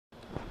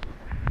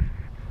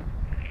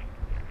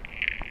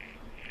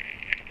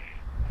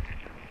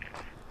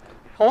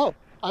Hello,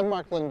 I'm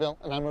Mark Linvill,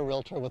 and I'm a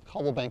realtor with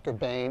Coldwell Banker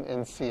Bain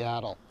in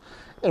Seattle.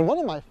 And one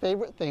of my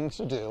favorite things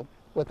to do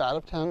with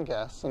out-of-town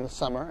guests in the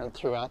summer and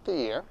throughout the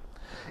year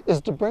is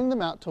to bring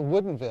them out to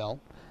Woodinville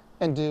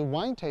and do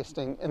wine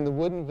tasting in the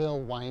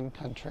Woodinville wine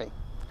country.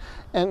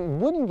 And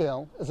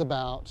Woodinville is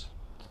about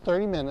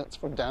 30 minutes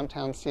from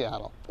downtown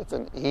Seattle. It's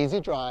an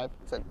easy drive,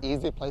 it's an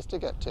easy place to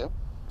get to.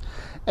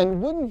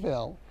 And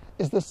Woodinville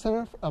is the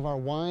center of our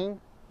wine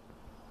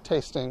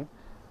tasting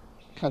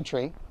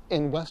country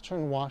in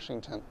western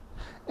Washington.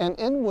 And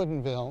in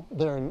Woodinville,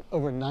 there are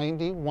over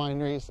 90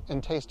 wineries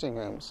and tasting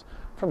rooms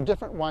from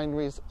different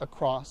wineries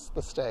across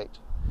the state.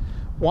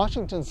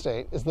 Washington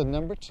State is the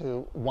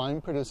 #2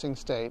 wine-producing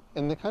state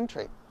in the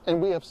country,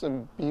 and we have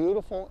some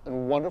beautiful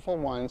and wonderful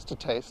wines to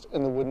taste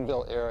in the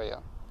Woodinville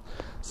area.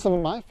 Some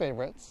of my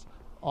favorites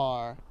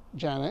are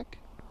Janik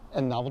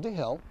and Novelty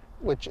Hill,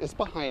 which is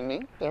behind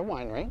me, their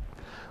winery,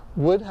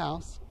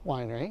 Woodhouse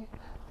Winery,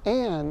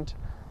 and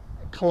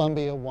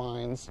Columbia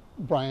Wines,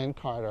 Brian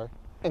Carter,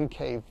 and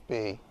Cave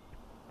B.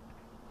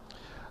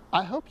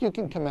 I hope you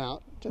can come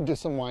out to do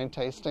some wine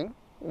tasting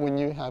when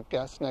you have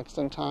guests next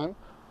in town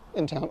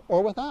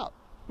or without.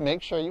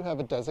 Make sure you have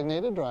a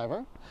designated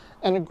driver,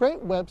 and a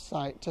great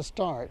website to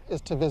start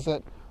is to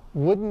visit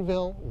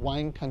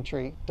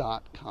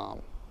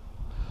woodinvillewinecountry.com.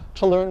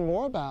 To learn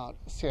more about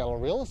Seattle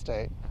real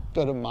estate,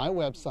 go to my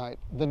website,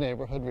 The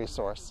Neighborhood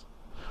Resource,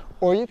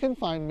 or you can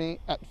find me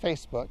at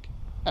Facebook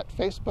at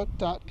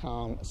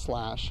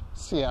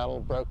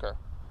facebook.com/SeattleBroker.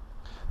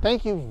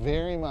 Thank you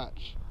very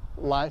much.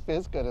 Life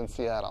is good in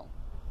Seattle,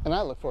 and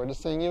I look forward to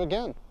seeing you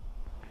again.